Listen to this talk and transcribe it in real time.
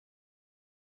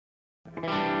Hey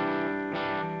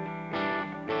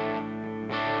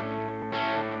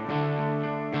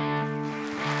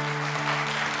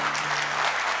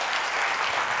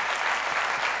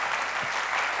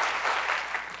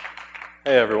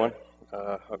everyone,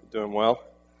 hope you're doing well.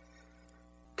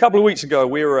 A couple of weeks ago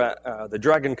we were at the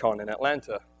Dragon Con in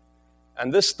Atlanta,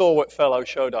 and this stalwart fellow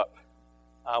showed up.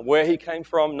 Where he came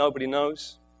from, nobody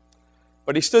knows.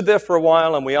 But he stood there for a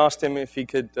while, and we asked him if he'd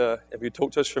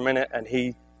talk to us for a minute, and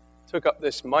he took up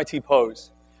this mighty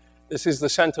pose. This is the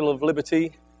Sentinel of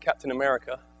Liberty, Captain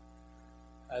America.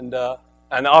 And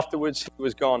afterwards he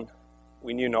was gone,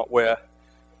 we knew not where.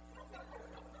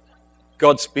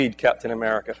 Godspeed, Captain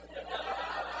America.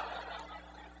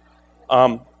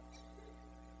 I'm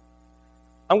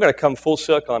going to come full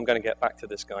circle. I'm going to get back to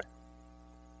this guy.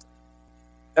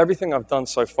 Everything I've done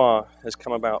so far has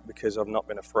come about because I've not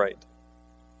been afraid.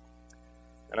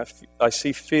 And I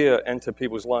see fear enter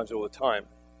people's lives all the time.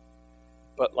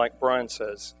 But like Brian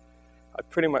says, I've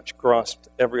pretty much grasped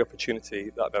every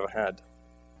opportunity that I've ever had.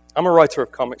 I'm a writer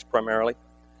of comics primarily.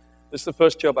 This is the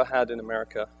first job I had in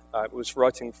America. I was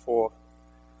writing for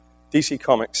DC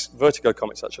Comics, Vertigo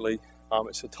Comics actually.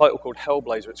 It's a title called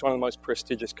Hellblazer. It's one of the most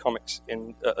prestigious comics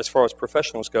as far as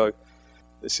professionals go.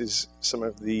 This is some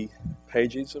of the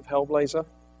pages of Hellblazer.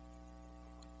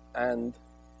 And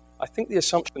I think the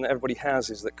assumption that everybody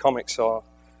has is that comics are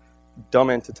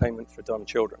dumb entertainment for dumb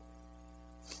children.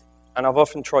 And I've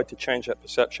often tried to change that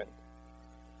perception.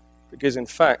 Because in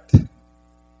fact,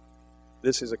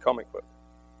 this is a comic book.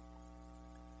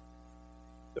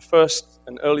 The first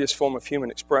and earliest form of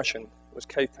human expression was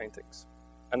cave paintings.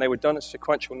 And they were done as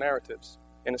sequential narratives.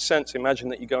 In a sense, imagine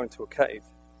that you go into a cave.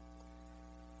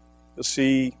 You'll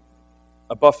see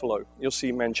a buffalo. You'll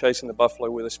see men chasing the buffalo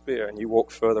with a spear, and you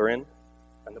walk further in,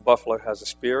 and the buffalo has a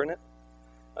spear in it.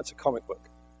 That's a comic book.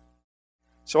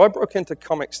 So I broke into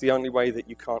comics the only way that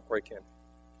you can't break in.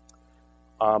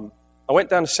 I went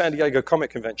down to San Diego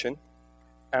Comic Convention,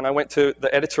 and I went to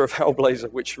the editor of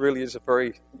Hellblazer, which really is a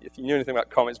very, if you knew anything about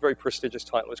comics, very prestigious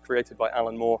title. It was created by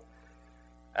Alan Moore.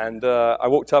 And I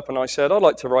walked up and I said, I'd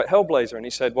like to write Hellblazer. And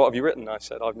he said, what have you written? I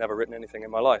said, I've never written anything in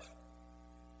my life.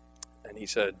 And he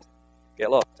said,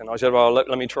 get lost. And I said, well, let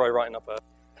me try writing up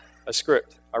a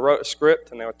script. I wrote a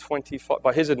script, and there were 25,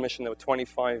 by his admission, there were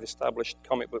 25 established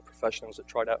comic book professionals that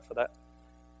tried out for that.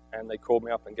 And they called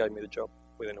me up and gave me the job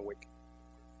within a week.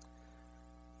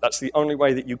 That's the only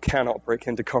way that you cannot break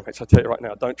into comics. I'll tell you right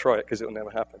now, don't try it because it will never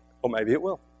happen. Or maybe it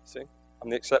will, see? I'm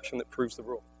the exception that proves the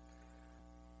rule.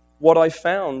 What I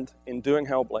found in doing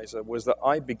Hellblazer was that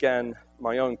I began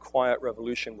my own quiet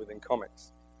revolution within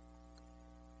comics.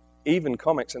 Even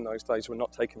comics in those days were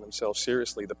not taking themselves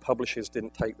seriously. The publishers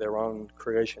didn't take their own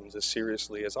creations as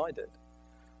seriously as I did.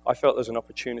 I felt there's an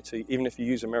opportunity, even if you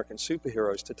use American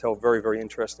superheroes, to tell very, very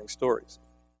interesting stories.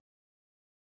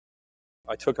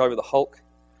 I took over the Hulk,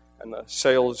 and the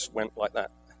sales went like that.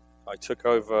 I took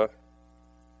over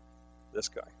this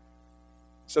guy.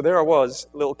 So there I was,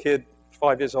 a little kid,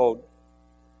 5 years old.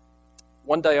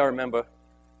 One day I remember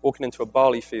walking into a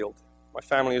barley field. My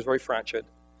family was very fractured.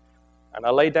 And I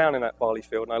lay down in that barley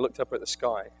field and I looked up at the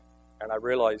sky and I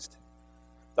realized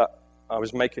that I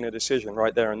was making a decision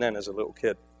right there and then as a little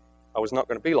kid. I was not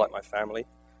going to be like my family.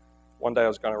 One day I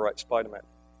was going to write Spider-Man.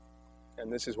 And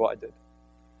this is what I did.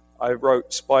 I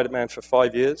wrote Spider-Man for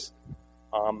 5 years.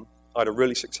 I had a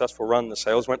really successful run. The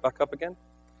sales went back up again.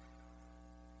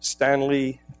 Stan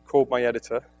Lee called my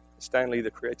editor. Stan Lee,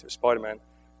 the creator of Spider-Man,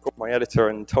 called my editor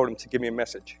and told him to give me a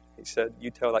message. He said, you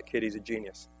tell that kid he's a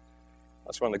genius.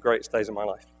 That's one of the greatest days of my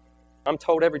life. I'm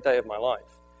told every day of my life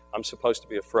I'm supposed to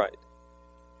be afraid.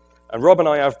 And Rob and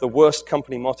I have the worst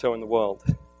company motto in the world.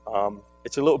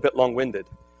 It's a little bit long-winded.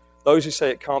 Those who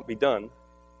say it can't be done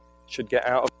should get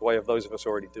out of the way of those of us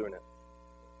already doing it.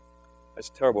 It's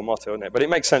a terrible motto, isn't it? But it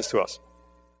makes sense to us.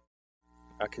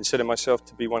 I consider myself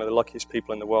to be one of the luckiest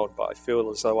people in the world, but I feel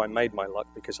as though I made my luck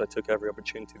because I took every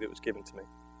opportunity that was given to me.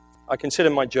 I consider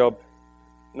my job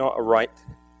not a right,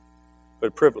 but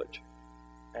a privilege.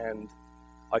 And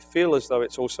I feel as though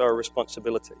it's also a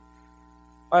responsibility.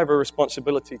 I have a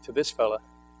responsibility to this fella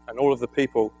and all of the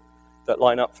people that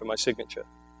line up for my signature.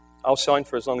 I'll sign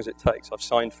for as long as it takes. I've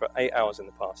signed for 8 hours in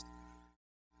the past.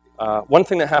 One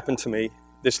thing that happened to me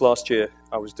this last year,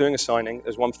 I was doing a signing.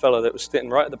 There's one fella that was sitting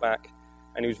right at the back,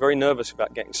 and he was very nervous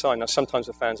about getting signed. Now, sometimes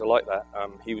the fans are like that.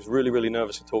 He was really, really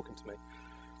nervous at talking to me.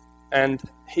 And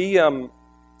he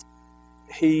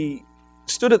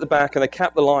stood at the back, and they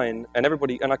capped the line, and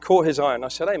I caught his eye, and I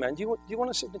said, hey, man, do you want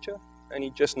a signature? And he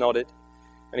just nodded,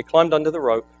 and he climbed under the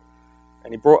rope,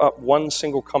 and he brought up one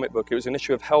single comic book. It was an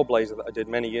issue of Hellblazer that I did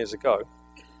many years ago.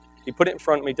 He put it in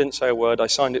front of me, didn't say a word. I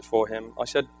signed it for him. I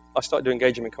started to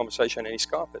engage him in conversation, and he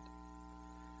scarpered.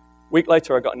 A week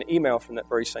later, I got an email from that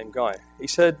very same guy. He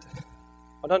said,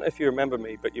 I don't know if you remember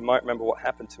me, but you might remember what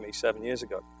happened to me 7 years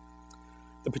ago.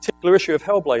 The particular issue of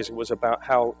Hellblazer was about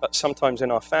how sometimes in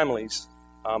our families,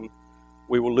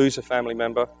 we will lose a family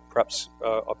member, perhaps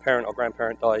our parent or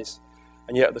grandparent dies,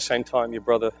 and yet at the same time your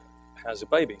brother has a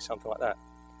baby, something like that.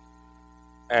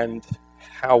 And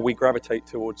how we gravitate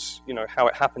towards, how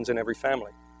it happens in every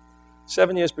family.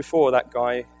 7 years before, that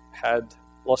guy had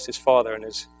lost his father, and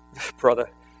his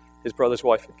brother's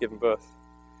wife had given birth.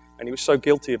 And he was so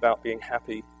guilty about being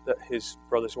happy that his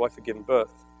brother's wife had given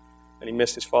birth, and he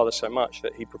missed his father so much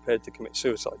that he prepared to commit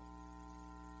suicide.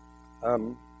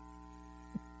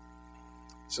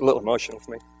 It's a little emotional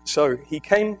for me. So he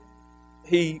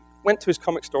went to his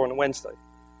comic store on a Wednesday.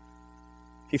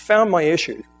 He found my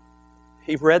issue.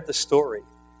 He read the story.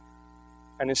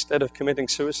 And instead of committing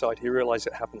suicide, he realized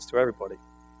it happens to everybody.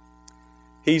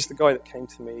 He's the guy that came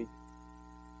to me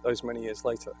those many years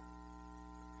later.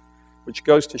 Which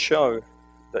goes to show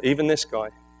that even this guy,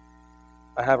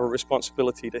 I have a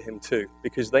responsibility to him too,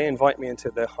 because they invite me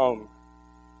into their home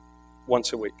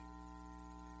once a week.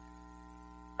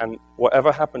 And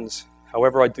whatever happens,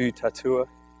 however I do tattoo,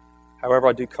 however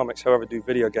I do comics, however I do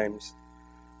video games,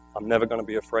 I'm never going to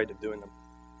be afraid of doing them.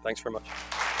 Thanks very much.